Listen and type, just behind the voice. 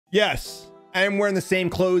Yes, I am wearing the same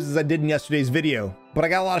clothes as I did in yesterday's video, but I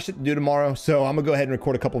got a lot of shit to do tomorrow, so I'm gonna go ahead and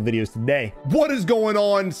record a couple videos today. What is going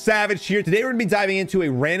on? Savage here. Today we're gonna be diving into a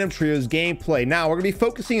random trios gameplay. Now we're gonna be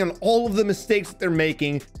focusing on all of the mistakes that they're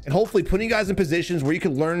making and hopefully putting you guys in positions where you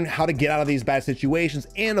can learn how to get out of these bad situations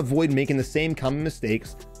and avoid making the same common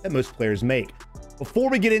mistakes that most players make. Before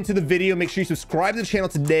we get into the video, make sure you subscribe to the channel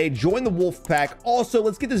today, join the wolf pack. Also,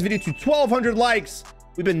 let's get this video to 1,200 likes.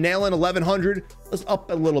 We've been nailing 1,100. Let's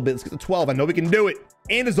up a little bit. Let's get to 12. I know we can do it.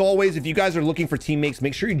 And as always, if you guys are looking for teammates,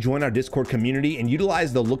 make sure you join our Discord community and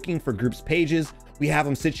utilize the looking for groups pages. We have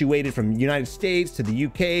them situated from the United States to the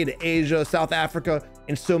UK to Asia, South Africa,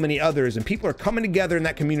 and so many others. And people are coming together in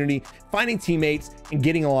that community, finding teammates and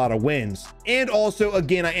getting a lot of wins. And also,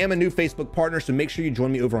 again, I am a new Facebook partner, so make sure you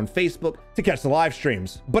join me over on Facebook to catch the live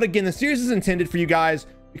streams. But again, the series is intended for you guys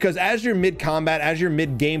because as you're mid-combat, as you're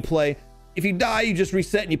mid-gameplay, if you die, you just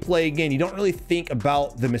reset and you play again. You don't really think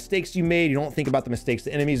about the mistakes you made. You don't think about the mistakes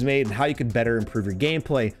the enemies made and how you could better improve your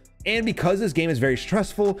gameplay. And because this game is very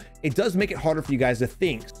stressful, it does make it harder for you guys to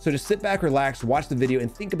think. So just sit back, relax, watch the video, and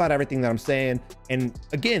think about everything that I'm saying. And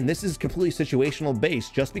again, this is completely situational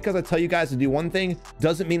based. Just because I tell you guys to do one thing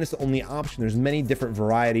doesn't mean it's the only option. There's many different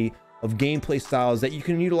variety of gameplay styles that you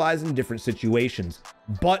can utilize in different situations.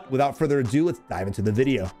 But without further ado, let's dive into the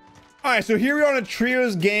video. All right, so here we are on a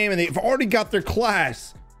trios game and they've already got their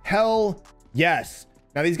class. Hell yes.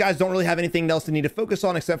 Now these guys don't really have anything else they need to focus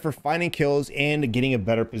on except for finding kills and getting a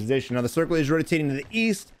better position. Now the circle is rotating to the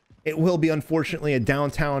east. It will be unfortunately a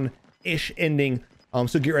downtown-ish ending,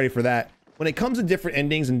 so get ready for that. When it comes to different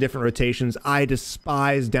endings and different rotations, I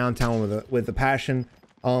despise downtown with a passion.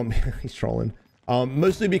 He's trolling.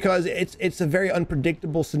 Mostly because it's a very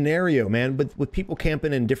unpredictable scenario, man. But with people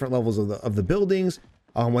camping in different levels of the buildings,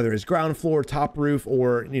 whether it's ground floor, top roof,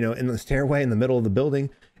 or in the stairway in the middle of the building,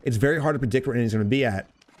 it's very hard to predict where ending's going to be at.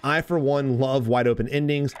 I, for one, love wide open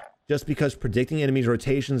endings just because predicting enemies'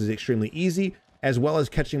 rotations is extremely easy, as well as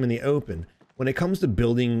catching them in the open. When it comes to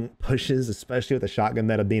building pushes, especially with the shotgun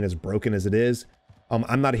meta being as broken as it is,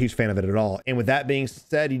 I'm not a huge fan of it at all. And with that being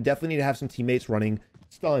said, you definitely need to have some teammates running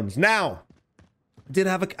stuns. Now, I did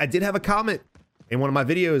have a comment in one of my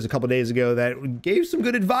videos a couple days ago that gave some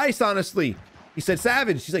good advice, honestly. He said,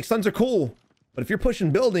 Savage, he's like, stuns are cool, but if you're pushing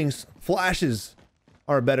buildings, flashes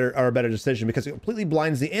are a better decision because it completely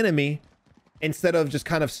blinds the enemy instead of just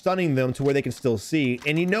kind of stunning them to where they can still see.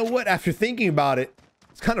 And you know what? After thinking about it,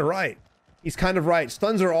 it's kind of right. He's kind of right.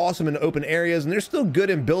 Stuns are awesome in open areas and they're still good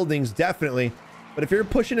in buildings, definitely. But if you're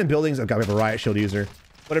pushing in buildings, oh God, we have a riot shield user.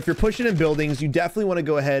 But if you're pushing in buildings, you definitely want to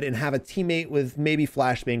go ahead and have a teammate with maybe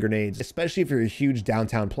flashbang grenades, especially if you're a huge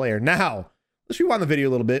downtown player. Now, let's rewind the video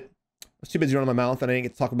a little bit. I was too busy running my mouth and I didn't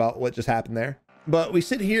get to talk about what just happened there. But we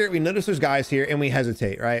sit here, we notice there's guys here and we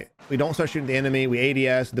hesitate, right? We don't start shooting the enemy, we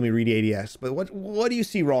ADS, then we read ADS. But what do you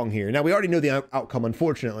see wrong here? Now, we already know the outcome,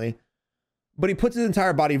 unfortunately. But he puts his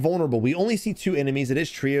entire body vulnerable. We only see two enemies. It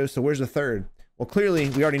is trio, so where's the third? Well,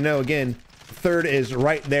 clearly, we already know, again, the third is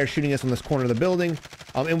right there shooting us on this corner of the building.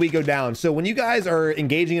 And we go down. So when you guys are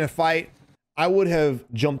engaging in a fight, I would have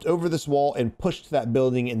jumped over this wall and pushed to that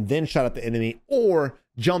building and then shot at the enemy, or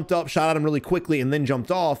jumped up, shot at him really quickly, and then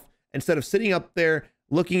jumped off instead of sitting up there,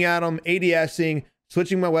 looking at him, ADSing,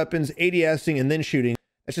 switching my weapons, ADSing, and then shooting.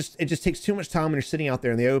 It just takes too much time when you're sitting out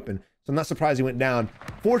there in the open. So I'm not surprised he went down.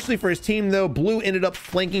 Fortunately for his team, though, Blue ended up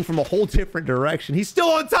flanking from a whole different direction. He's still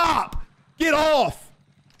on top. Get off.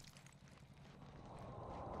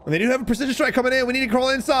 And they do have a precision strike coming in. We need to crawl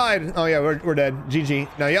inside. Oh yeah, we're dead.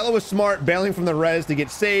 GG. Now Yellow was smart, bailing from the res to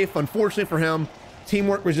get safe. Unfortunately for him,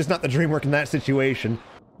 teamwork was just not the dream work in that situation.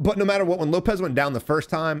 But no matter what, when Lopez went down the first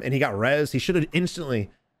time and he got res, he should have instantly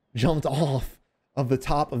jumped off of the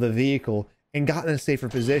top of the vehicle and gotten in a safer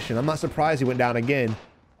position. I'm not surprised he went down again.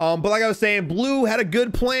 But like I was saying, Blue had a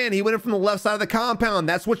good plan. He went in from the left side of the compound.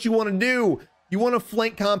 That's what you want to do. You want to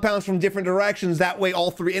flank compounds from different directions. That way all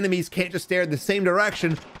three enemies can't just stare in the same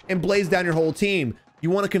direction and blaze down your whole team. You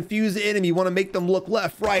want to confuse the enemy. You want to make them look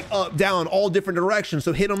left, right, up, down, all different directions.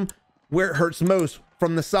 So hit them where it hurts most,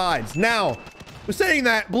 from the sides. Now, with saying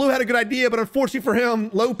that, Blue had a good idea, but unfortunately for him,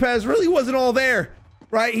 Lopez really wasn't all there,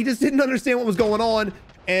 right? He just didn't understand what was going on.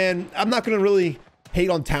 And I'm not going to really hate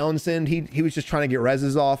on Townsend. He was just trying to get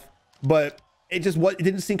reses off, but it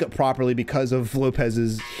didn't sync up properly because of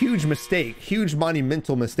Lopez's huge mistake, huge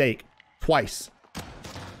monumental mistake, twice.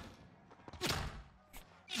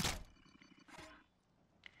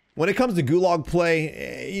 When it comes to gulag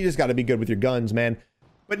play, you just got to be good with your guns, man.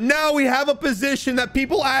 But now we have a position that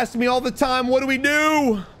people ask me all the time, what do we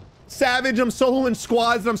do? Savage, I'm soloing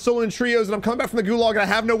squads and I'm soloing trios and I'm coming back from the gulag and I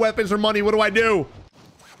have no weapons or money. What do I do?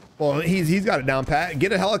 Well, he's got it down pat.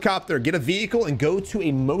 Get a helicopter, get a vehicle, and go to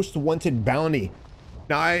a most wanted bounty.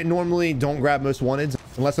 Now, I normally don't grab most wanteds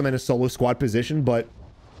unless I'm in a solo squad position, but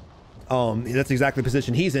that's exactly the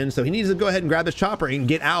position he's in. So he needs to go ahead and grab this chopper and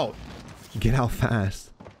get out. Get out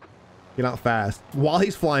fast. Get out fast. While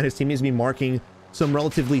he's flying, his team needs to be marking some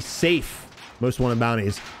relatively safe most wanted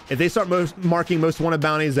bounties. If they start marking most wanted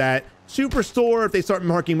bounties at Superstore, if they start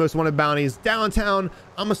marking most wanted bounties downtown,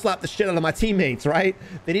 I'm gonna slap the shit out of my teammates, right?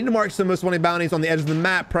 They need to mark some most wanted bounties on the edge of the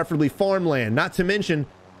map, preferably farmland. Not to mention,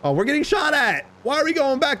 oh, we're getting shot at. Why are we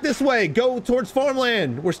going back this way? Go towards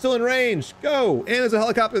farmland. We're still in range. Go. And there's a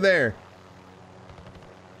helicopter there.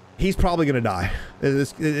 He's probably gonna die.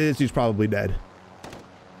 This dude's probably dead.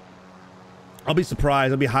 I'll be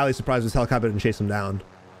surprised. I'll be highly surprised if this helicopter didn't chase him down.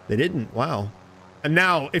 They didn't. Wow. And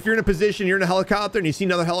now, if you're in a position, you're in a helicopter, and you see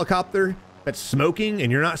another helicopter that's smoking,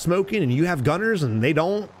 and you're not smoking, and you have gunners, and they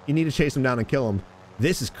don't, you need to chase them down and kill them.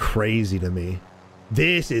 This is crazy to me.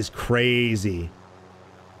 This is crazy.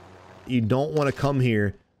 You don't want to come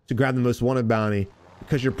here to grab the most wanted bounty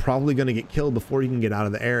because you're probably going to get killed before you can get out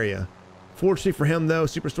of the area. Fortunately for him, though,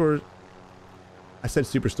 Superstore... I said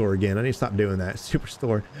Superstore again. I need to stop doing that.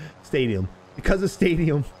 Superstore Stadium. Because of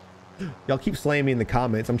Stadium... Y'all keep slaying me in the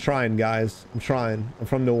comments. I'm trying, guys. I'm trying. I'm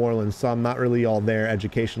from New Orleans, so I'm not really all there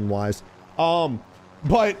education-wise.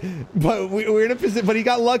 But we're in a position. But he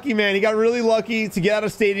got lucky, man. He got really lucky to get out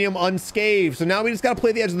of Stadium unscathed. So now we just got to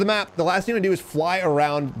play the edge of the map. The last thing to do is fly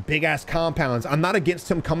around big-ass compounds. I'm not against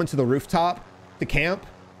him coming to the rooftop to camp.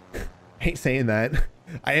 I hate saying that.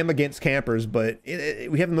 I am against campers, but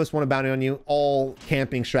we have the most wanted bounty on you. All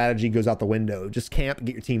camping strategy goes out the window. Just camp and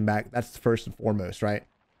get your team back. That's first and foremost, right?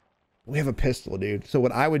 We have a pistol, dude. So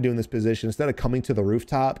what I would do in this position, instead of coming to the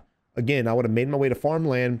rooftop, again, I would have made my way to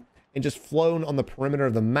farmland and just flown on the perimeter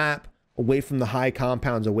of the map, away from the high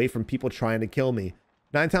compounds, away from people trying to kill me.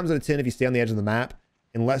 9 times out of 10, if you stay on the edge of the map,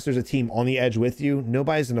 unless there's a team on the edge with you,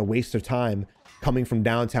 nobody's going to waste their time coming from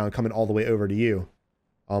downtown, coming all the way over to you.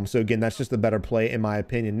 So again, that's just a better play in my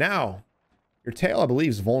opinion. Now, your tail, I believe,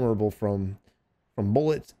 is vulnerable from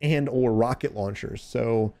bullets and or rocket launchers.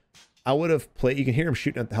 So I would have played, you can hear him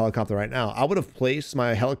shooting at the helicopter right now. I would have placed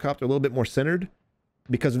my helicopter a little bit more centered,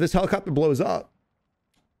 because if this helicopter blows up,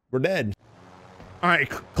 we're dead. All right,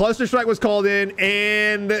 cluster strike was called in,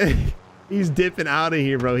 and he's dipping out of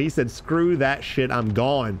here, bro. He said, screw that shit, I'm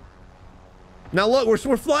gone. Now look,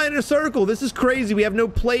 we're flying in a circle. This is crazy. We have no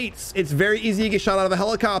plates. It's very easy to get shot out of a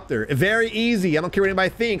helicopter. Very easy. I don't care what anybody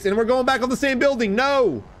thinks. And we're going back on the same building.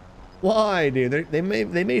 No. Why, dude? They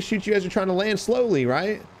may shoot you as you're trying to land slowly,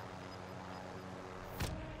 right?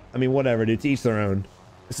 I mean, whatever, dude. To each their own.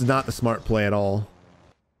 This is not the smart play at all.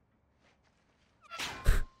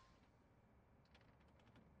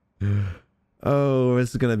 Oh,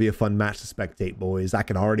 this is going to be a fun match to spectate, boys. I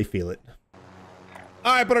can already feel it.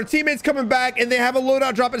 All right, but our teammates coming back, and they have a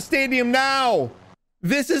loadout drop at Stadium now.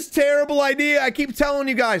 This is a terrible idea. I keep telling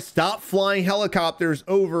you guys, stop flying helicopters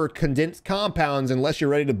over condensed compounds unless you're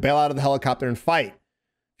ready to bail out of the helicopter and fight.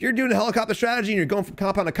 If you're doing a helicopter strategy and you're going from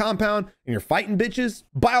compound to compound and you're fighting bitches,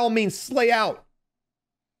 by all means, slay out.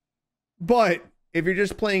 But if you're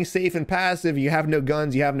just playing safe and passive, you have no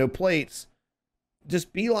guns, you have no plates,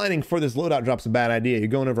 just beelining for this loadout drop's a bad idea. You're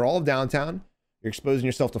going over all of downtown. You're exposing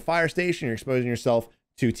yourself to fire station. You're exposing yourself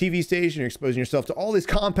to TV station. You're exposing yourself to all these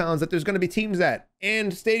compounds that there's going to be teams at,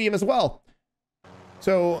 and Stadium as well.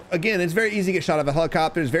 So again, it's very easy to get shot out of a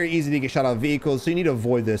helicopter. It's very easy to get shot out of vehicles. So you need to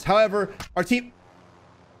avoid this. However, our team...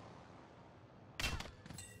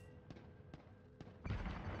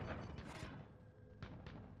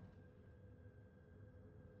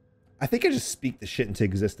 I think I just speak the shit into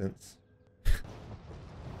existence.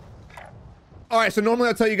 All right, so normally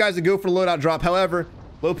I'll tell you guys to go for loadout drop. However,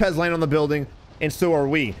 Lopez landed on the building, and so are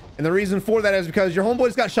we. And the reason for that is because your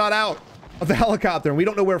homeboys got shot out of the helicopter, and we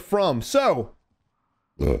don't know where from. So,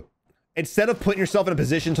 instead of putting yourself in a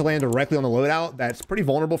position to land directly on the loadout, that's pretty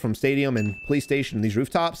vulnerable from Stadium and police station and these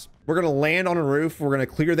rooftops, we're going to land on a roof. We're going to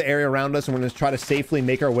clear the area around us, and we're going to try to safely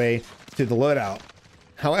make our way to the loadout.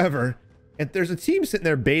 However, if there's a team sitting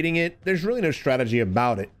there baiting it, there's really no strategy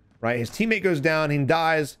about it, right? His teammate goes down, he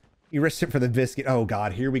dies. He risks it for the biscuit. Oh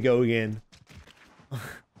God, here we go again.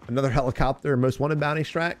 Another helicopter, most wanted bounty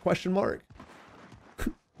strat, question mark.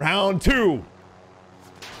 Round 2.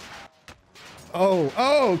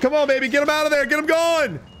 Oh, come on, baby. Get him out of there. Get him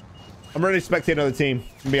going. I'm ready to spectate another team.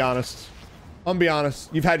 I'm gonna be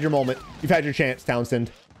honest. You've had your moment. You've had your chance, Townsend.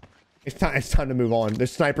 It's time to move on.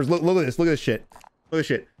 There's snipers. Look at this. Look at this shit. Look at this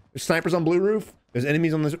shit. There's snipers on blue roof. There's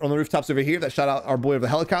enemies on the rooftops over here that shot out our boy of the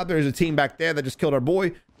helicopter. There's a team back there that just killed our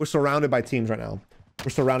boy. We're surrounded by teams right now. We're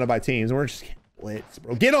surrounded by teams, and we're just blitz,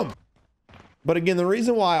 bro. Get him. But again, the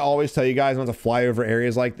reason why I always tell you guys not to fly over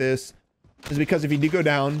areas like this is because if you do go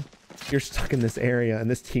down, you're stuck in this area, and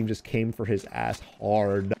this team just came for his ass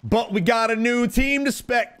hard. But we got a new team to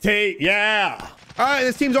spectate. Yeah. All right,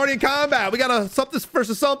 this team's already in combat. We got a something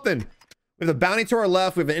versus something. We have the bounty to our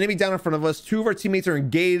left. We have an enemy down in front of us. Two of our teammates are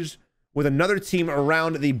engaged with another team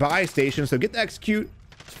around the buy station. So get to execute.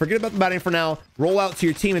 Forget about the bounty for now. Roll out to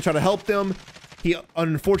your team and try to help them. He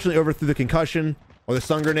unfortunately overthrew the concussion or the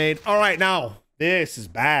stun grenade. All right, now this is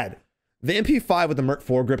bad. The MP5 with the Merc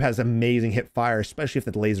foregrip has amazing hip fire, especially if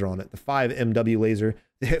the laser on it. The 5MW laser,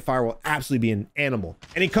 the hip fire will absolutely be an animal.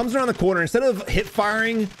 And he comes around the corner. Instead of hip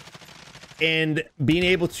firing and being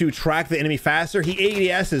able to track the enemy faster, he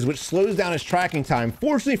ADSs, which slows down his tracking time.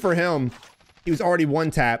 Fortunately for him, he was already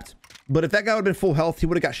one-tapped. But if that guy would have been full health, he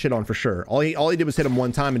would have got shit on for sure. All he did was hit him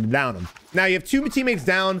one time and down him. Now you have two teammates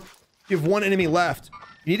down. You have one enemy left.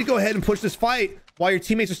 You need to go ahead and push this fight while your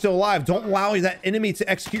teammates are still alive. Don't allow that enemy to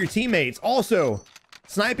execute your teammates. Also,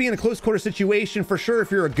 sniping in a close quarter situation for sure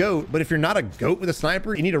if you're a goat, but if you're not a goat with a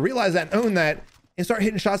sniper, you need to realize that and own that and start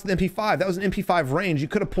hitting shots with the MP5. That was an MP5 range. You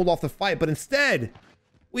could have pulled off the fight, but instead,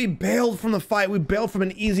 we bailed from the fight. We bailed from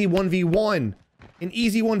an easy 1v1. An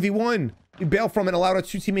easy 1v1. We bailed from it and allowed our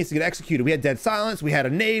two teammates to get executed. We had dead silence. We had a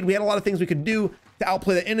nade. We had a lot of things we could do to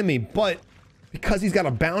outplay the enemy, but because he's got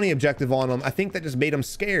a bounty objective on him, I think that just made him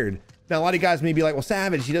scared. Now, a lot of guys may be like, well,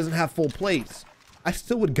 Savage, he doesn't have full plates. I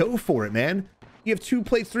still would go for it, man. You have 2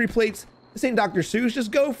 plates, 3 plates. This ain't Dr. Seuss.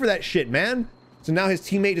 Just go for that shit, man. So now his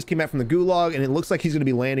teammate just came back from the gulag, and it looks like he's going to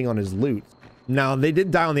be landing on his loot. Now, they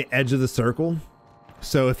did die on the edge of the circle.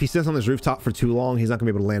 So if he sits on this rooftop for too long, he's not going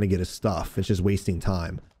to be able to land and get his stuff. It's just wasting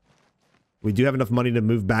time. We do have enough money to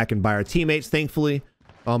move back and buy our teammates, thankfully.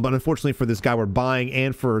 But unfortunately for this guy we're buying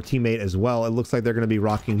and for our teammate as well, it looks like they're going to be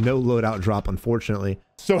rocking no loadout drop, unfortunately.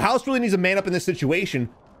 So House really needs to man up in this situation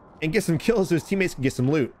and get some kills so his teammates can get some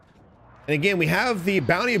loot. And again, we have the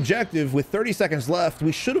bounty objective with 30 seconds left.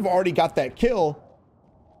 We should have already got that kill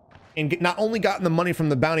and not only gotten the money from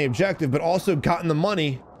the bounty objective, but also gotten the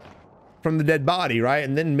money from the dead body, right?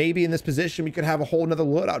 And then maybe in this position, we could have a whole nother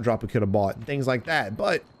loadout drop we could have bought and things like that.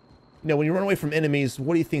 But, you know, when you run away from enemies,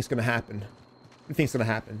 what do you think is going to happen? What do you think is going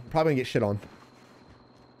to happen? Probably going to get shit on.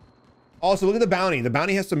 Also, look at the bounty. The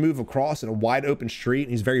bounty has to move across in a wide open street,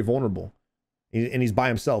 and he's very vulnerable. And he's by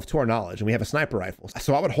himself, to our knowledge, and we have a sniper rifle.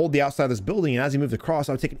 So I would hold the outside of this building, and as he moved across,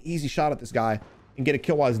 I would take an easy shot at this guy and get a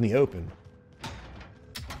kill while he's in the open.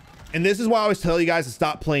 And this is why I always tell you guys to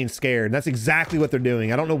stop playing scared. And that's exactly what they're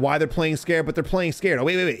doing. I don't know why they're playing scared, but they're playing scared. Oh,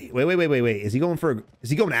 wait. Is he going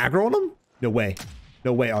aggro on him? No way.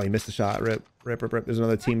 No way. Oh, he missed the shot. Rip. There's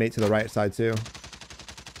another teammate to the right side, too.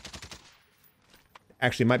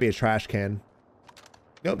 Actually, it might be a trash can.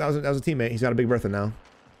 Nope, that was a teammate. He's got a Big Bertha now.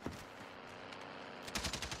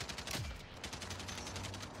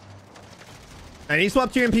 And he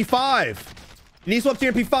swapped to your MP5.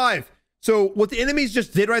 So what the enemies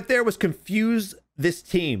just did right there was confuse this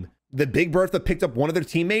team. The Big Bertha picked up one of their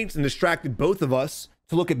teammates and distracted both of us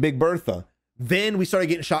to look at Big Bertha. Then we started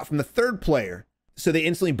getting shot from the third player. So they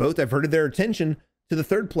instantly both diverted their attention to the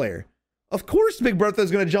third player. Of course, Big Bertha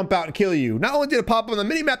is going to jump out and kill you. Not only did it pop up on the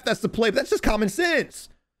minimap, that's the play, but that's just common sense.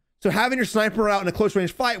 So having your sniper out in a close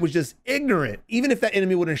range fight was just ignorant. Even if that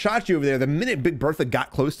enemy wouldn't have shot you over there, the minute Big Bertha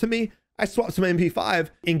got close to me, I swapped some MP5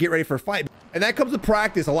 and get ready for a fight. And that comes with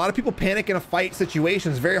practice. A lot of people panic in a fight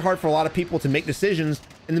situation. It's very hard for a lot of people to make decisions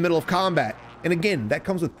in the middle of combat. And again, that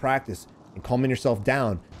comes with practice and calming yourself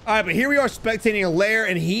down. All right, but here we are spectating a lair,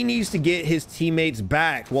 and he needs to get his teammates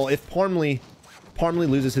back. Well, if Parmley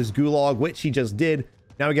loses his gulag, which he just did,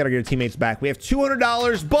 now we got to get our teammates back. We have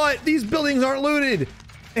 $200, but these buildings aren't looted.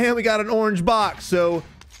 And we got an orange box. So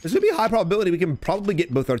there's going to be a high probability we can probably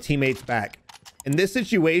get both our teammates back. In this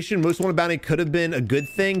situation, most wanted bounty could have been a good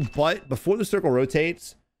thing, but before the circle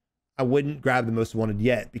rotates, I wouldn't grab the most wanted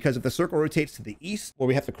yet, because if the circle rotates to the east, where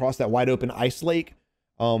we have to cross that wide open ice lake,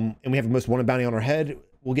 and we have the most wanted bounty on our head,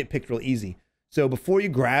 we'll get picked real easy. So before you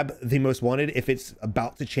grab the most wanted, if it's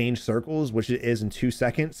about to change circles, which it is in 2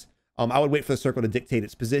 seconds, I would wait for the circle to dictate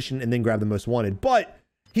its position and then grab the most wanted. But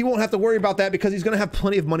he won't have to worry about that because he's going to have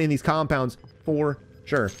plenty of money in these compounds for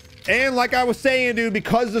sure. And like I was saying, dude,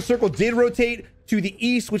 because the circle did rotate to the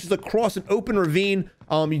east, which is across an open ravine,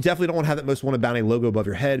 you definitely don't want to have that most wanted bounty logo above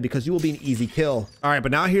your head because you will be an easy kill. All right,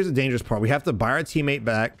 but now here's the dangerous part. We have to buy our teammate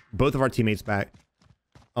back, both of our teammates back,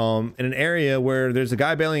 in an area where there's a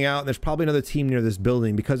guy bailing out. There's probably another team near this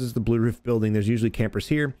building. Because it's the blue roof building, there's usually campers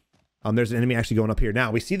here. There's an enemy actually going up here.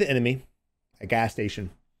 Now we see the enemy at gas station.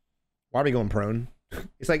 Why are we going prone?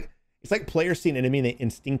 It's like players see an enemy and they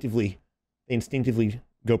instinctively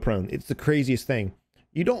go prone. It's the craziest thing.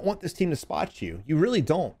 You don't want this team to spot you. You really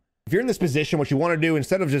don't. If you're in this position, what you want to do,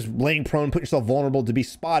 instead of just laying prone, put yourself vulnerable to be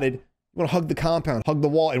spotted, you want to hug the compound, hug the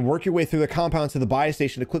wall, and work your way through the compound to the buy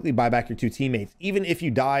station to quickly buy back your 2 teammates. Even if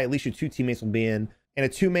you die, at least your 2 teammates will be in. And a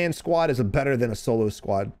 2-man squad is better than a solo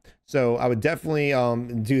squad. So I would definitely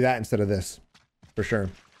do that instead of this, for sure.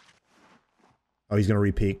 Oh, he's going to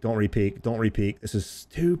re-peek. Don't re-peek. Don't re-peek. This is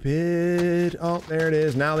stupid. Oh, there it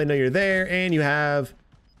is. Now they know you're there, and you have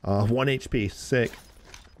 1 HP. Sick.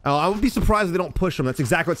 I would be surprised if they don't push them. That's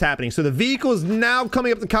exactly what's happening. So the vehicle is now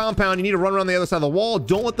coming up the compound. You need to run around the other side of the wall.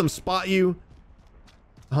 Don't let them spot you.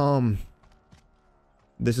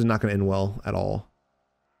 This is not going to end well at all.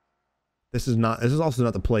 This is also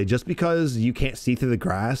not the play. Just because you can't see through the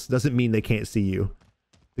grass doesn't mean they can't see you.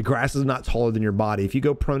 The grass is not taller than your body. If you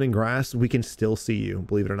go prone in grass, we can still see you,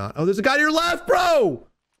 believe it or not. Oh, there's a guy to your left, bro.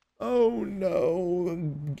 Oh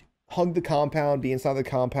no. Hug the compound, be inside the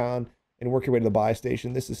compound, and work your way to the buy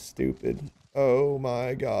station. This is stupid. Oh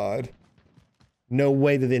my God. No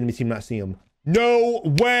way that the enemy team not see him. No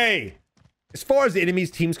way. As far as the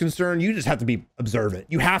enemy's team's concerned, you just have to be observant.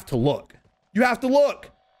 You have to look. You have to look.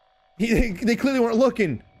 They clearly weren't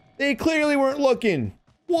looking. They clearly weren't looking.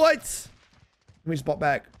 What? We just bought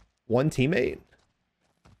back 1 teammate.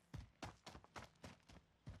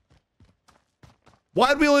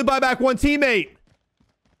 Why'd we only buy back 1 teammate?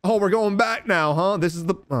 Oh, we're going back now, huh? This is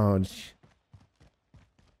the... Oh,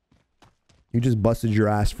 you just busted your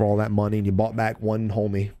ass for all that money and you bought back 1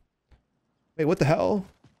 homie. Wait, what the hell?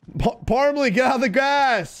 Parmley, get out of the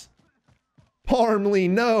gas! Parmley,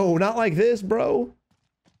 no, not like this, bro.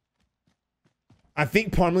 I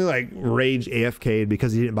think Parmley like rage AFK'd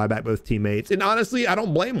because he didn't buy back both teammates. And honestly, I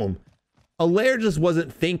don't blame him. Allaire just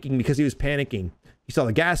wasn't thinking because he was panicking. He saw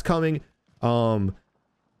the gas coming.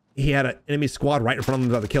 He had an enemy squad right in front of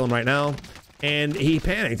him about to kill him right now. And he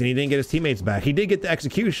panicked and he didn't get his teammates back. He did get the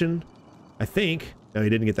execution, I think. No, he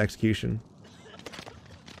didn't get the execution.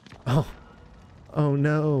 Oh. Oh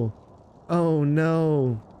no. Oh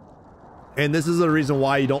no. And this is the reason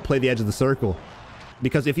why you don't play the edge of the circle.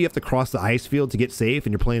 Because if you have to cross the ice field to get safe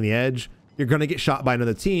and you're playing the edge, you're going to get shot by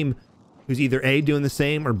another team who's either A, doing the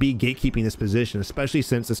same, or B, gatekeeping this position, especially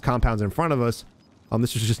since this compound's in front of us.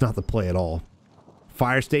 This is just not the play at all.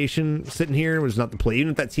 Fire station sitting here was not the play. Even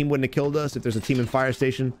if that team wouldn't have killed us, if there's a team in fire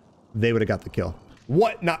station, they would have got the kill.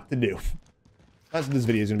 What not to do? That's what this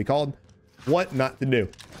video is going to be called. What not to do.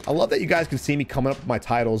 I love that you guys can see me coming up with my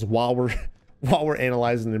titles while we're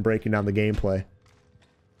analyzing and breaking down the gameplay.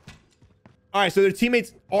 All right, so their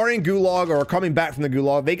teammates are in gulag or are coming back from the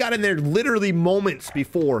gulag. They got in there literally moments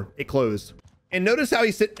before it closed. And notice how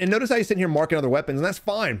he's sitting here marking other weapons, and that's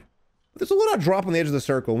fine. But there's a little drop on the edge of the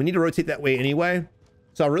circle. We need to rotate that way anyway.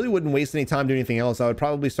 So I really wouldn't waste any time doing anything else. I would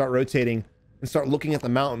probably start rotating and start looking at the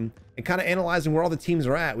mountain and kind of analyzing where all the teams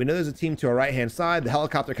are at. We know there's a team to our right-hand side. The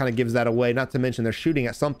helicopter kind of gives that away, not to mention they're shooting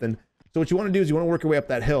at something. So what you want to do is you want to work your way up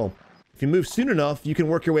that hill. If you move soon enough, you can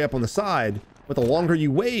work your way up on the side. But the longer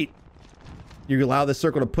you wait, you allow this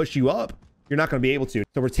circle to push you up, you're not going to be able to.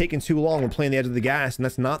 So we're taking too long. We're playing the edge of the gas, and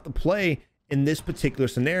that's not the play in this particular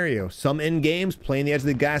scenario. Some end games, playing the edge of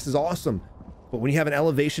the gas is awesome. But when you have an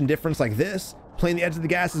elevation difference like this, playing the edge of the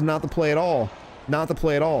gas is not the play at all. Not the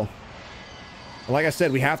play at all. And like I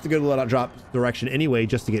said, we have to go to the loadout drop direction anyway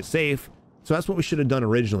just to get safe. So that's what we should have done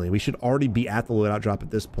originally. We should already be at the loadout drop at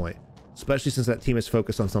this point, especially since that team is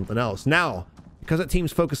focused on something else. Now, because that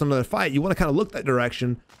team's focused on another fight, you want to kind of look that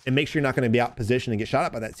direction and make sure you're not going to be out positioned and get shot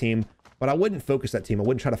at by that team. But I wouldn't focus that team. I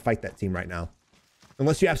wouldn't try to fight that team right now.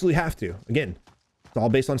 Unless you absolutely have to. Again, it's all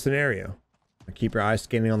based on scenario. Keep your eyes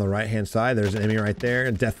scanning on the right-hand side. There's an enemy right there.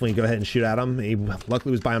 Definitely go ahead and shoot at him. He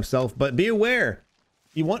luckily was by himself. But be aware.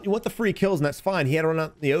 You want the free kills, and that's fine. He had to run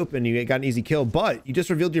out in the open. You got an easy kill. But you just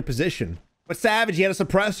revealed your position. But Savage, he had a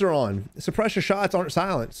suppressor on. The suppressor shots aren't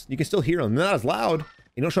silenced. You can still hear them. They're not as loud.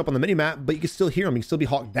 You don't show up on the mini-map, but you can still hear them. You can still be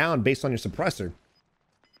hawked down based on your suppressor.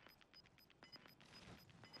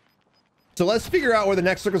 So let's figure out where the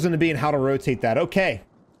next circle is going to be and how to rotate that. Okay.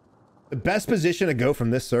 The best position to go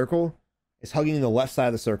from this circle is hugging the left side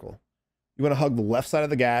of the circle. You want to hug the left side of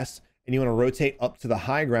the gas, and you want to rotate up to the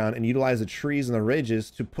high ground and utilize the trees and the ridges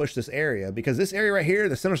to push this area, because this area right here,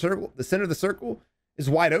 the center of the circle is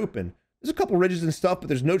wide open. There's a couple ridges and stuff, but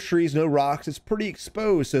there's no trees, no rocks. It's pretty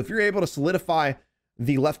exposed. So if you're able to solidify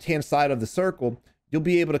the left-hand side of the circle, you'll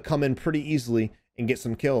be able to come in pretty easily and get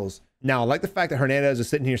some kills. Now, I like the fact that Hernandez is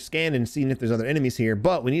sitting here scanning and seeing if there's other enemies here,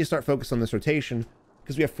 but we need to start focusing on this rotation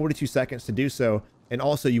because we have 42 seconds to do so. And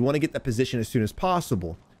also, you want to get that position as soon as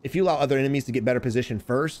possible. If you allow other enemies to get better position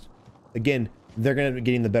first, again, they're going to be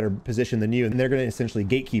getting the better position than you, and they're going to essentially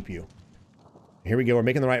gatekeep you. Here we go. We're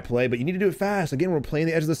making the right play, but you need to do it fast. Again, we're playing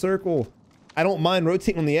the edge of the circle. I don't mind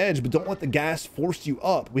rotating on the edge, but don't let the gas force you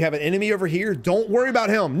up. We have an enemy over here. Don't worry about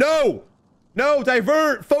him. No, no,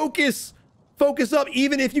 divert, focus, focus up.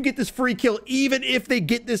 Even if you get this free kill, even if they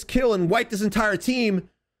get this kill and wipe this entire team,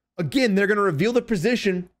 again, they're going to reveal the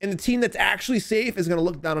position, and the team that's actually safe is going to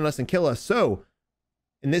look down on us and kill us. So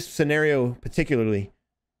in this scenario, particularly,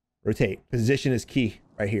 rotate. Position is key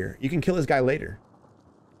right here. You can kill this guy later.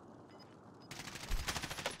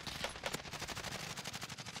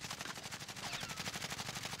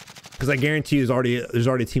 Because I guarantee you there's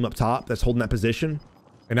already a team up top that's holding that position.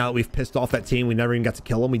 And now that we've pissed off that team, we never even got to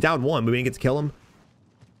kill them. We downed one, but we didn't get to kill them.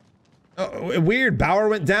 Oh, weird. Bauer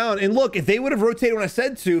went down. And look, if they would have rotated when I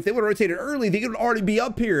said to, if they would have rotated early, they could already be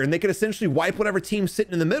up here. And they could essentially wipe whatever team's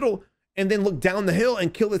sitting in the middle and then look down the hill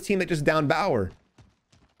and kill the team that just downed Bauer.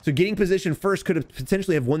 So getting position first could have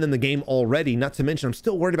potentially have won them the game already. Not to mention, I'm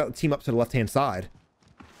still worried about the team up to the left-hand side.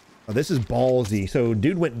 Oh, this is ballsy. So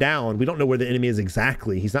dude went down. We don't know where the enemy is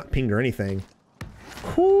exactly. He's not pinged or anything.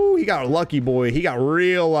 Whoo, he got lucky, boy. He got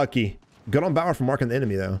real lucky. Good on Bauer for marking the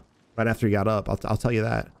enemy, though. Right after he got up. I'll tell you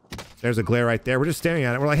that. There's a glare right there. We're just staring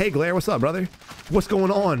at it. We're like, hey, glare, what's up, brother? What's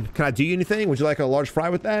going on? Can I do you anything? Would you like a large fry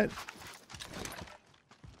with that?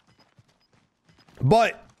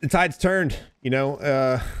 But the tide's turned. You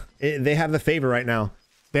know, they have the favor right now.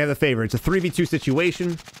 They have the favor. It's a 3v2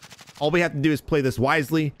 situation. All we have to do is play this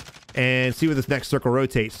wisely and see where this next circle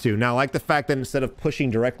rotates to. Now, I like the fact that instead of pushing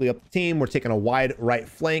directly up the team, we're taking a wide right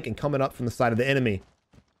flank and coming up from the side of the enemy.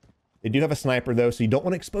 They do have a sniper, though, so you don't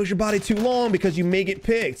want to expose your body too long because you may get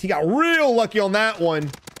picked. He got real lucky on that one.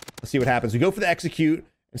 Let's see what happens. We go for the execute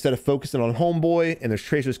instead of focusing on homeboy, and there's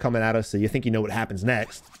tracers coming at us, so you think you know what happens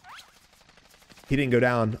next. He didn't go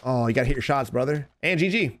down. Oh, you got to hit your shots, brother. And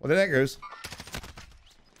GG. Well, there that goes.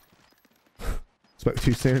 Spoke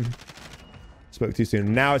too soon. Spoke too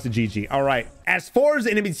soon. Now it's a GG. All right. As far as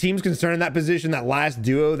the enemy team's concerned, that position, that last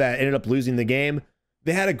duo that ended up losing the game,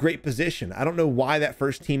 they had a great position. I don't know why that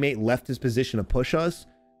first teammate left his position to push us.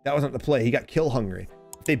 That wasn't the play. He got kill hungry.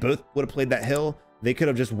 If they both would have played that hill, they could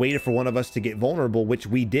have just waited for one of us to get vulnerable, which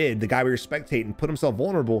we did. The guy we were spectating put himself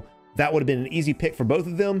vulnerable. That would have been an easy pick for both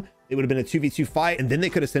of them. It would have been a 2v2 fight, and then they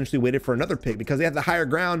could essentially waited for another pick because they had the higher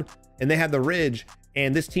ground and they had the ridge,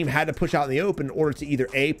 and this team had to push out in the open in order to either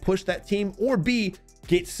A, push that team, or B,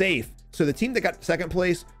 get safe. So the team that got second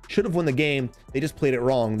place should have won the game. They just played it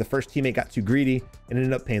wrong. The first teammate got too greedy and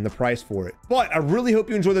ended up paying the price for it. But I really hope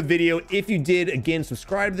you enjoyed the video. If you did, again,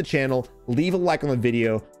 subscribe to the channel, leave a like on the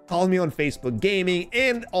video, follow me on Facebook Gaming,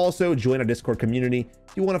 and also join our Discord community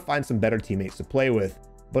if you want to find some better teammates to play with.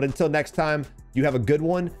 But until next time, you have a good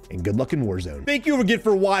one and good luck in Warzone. Thank you again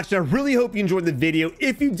for watching. I really hope you enjoyed the video.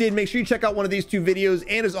 If you did, make sure you check out one of these two videos.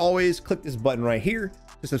 And as always, click this button right here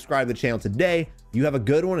to subscribe to the channel today. You have a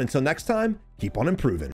good one. Until next time, keep on improving.